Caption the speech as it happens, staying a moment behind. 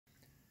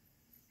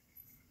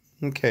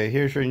Okay,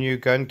 here's your new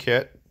gun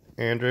kit,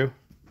 Andrew.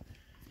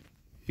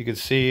 You can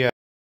see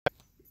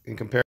in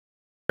comparison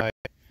to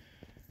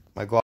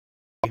my gloss,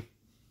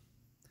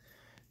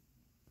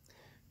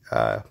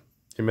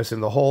 you're missing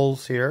the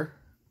holes here.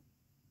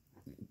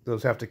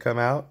 Those have to come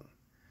out.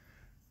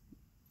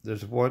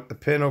 There's a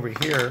pin over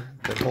here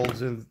that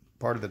holds in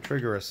part of the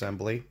trigger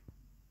assembly,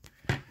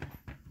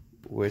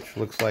 which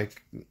looks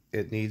like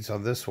it needs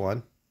on this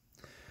one.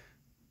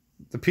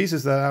 The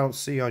pieces that I don't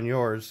see on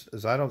yours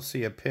is I don't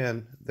see a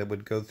pin that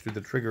would go through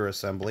the trigger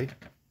assembly.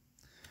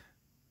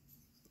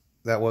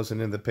 That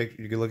wasn't in the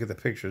picture. You can look at the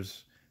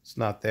pictures. It's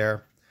not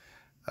there.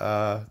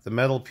 The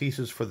metal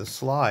pieces for the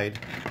slide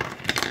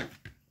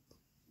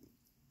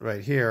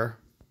right here,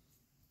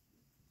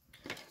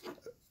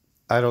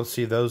 I don't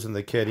see those in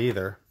the kit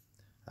either.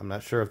 I'm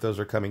not sure if those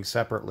are coming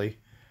separately.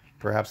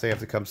 Perhaps they have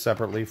to come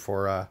separately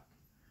for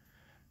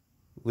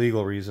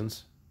legal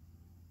reasons.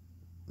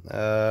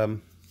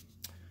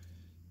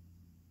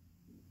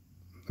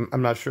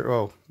 I'm not sure.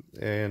 Oh,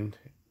 and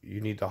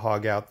you need to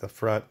hog out the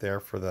front there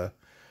for the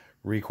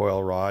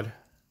recoil rod.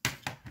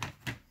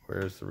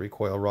 Whereas the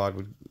recoil rod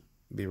would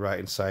be right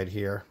inside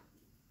here.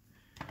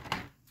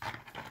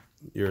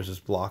 Yours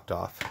is blocked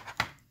off.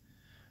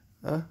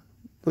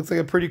 Looks like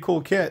a pretty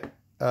cool kit.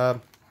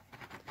 If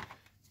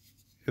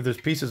there's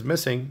pieces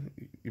missing,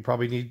 you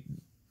probably need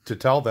to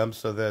tell them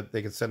so that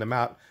they can send them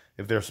out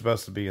if they're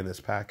supposed to be in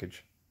this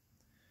package.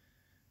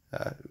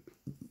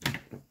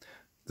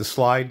 The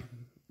slide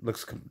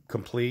looks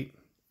complete.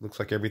 Looks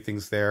like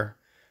everything's there.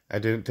 I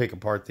didn't take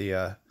apart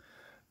the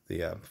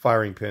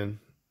firing pin,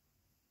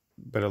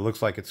 but it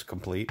looks like it's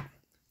complete.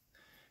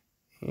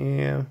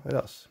 And what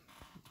else?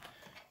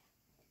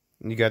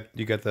 You got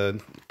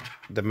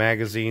the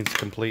magazines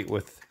complete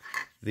with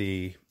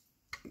the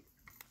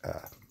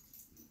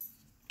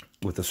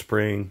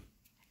spring,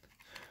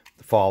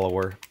 the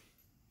follower.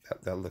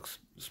 That looks,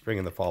 spring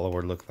and the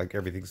follower look like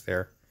everything's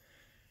there.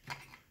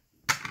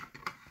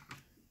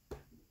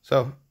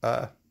 So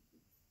that's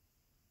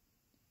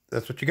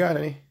what you got,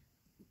 Annie.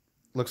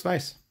 Looks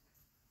nice.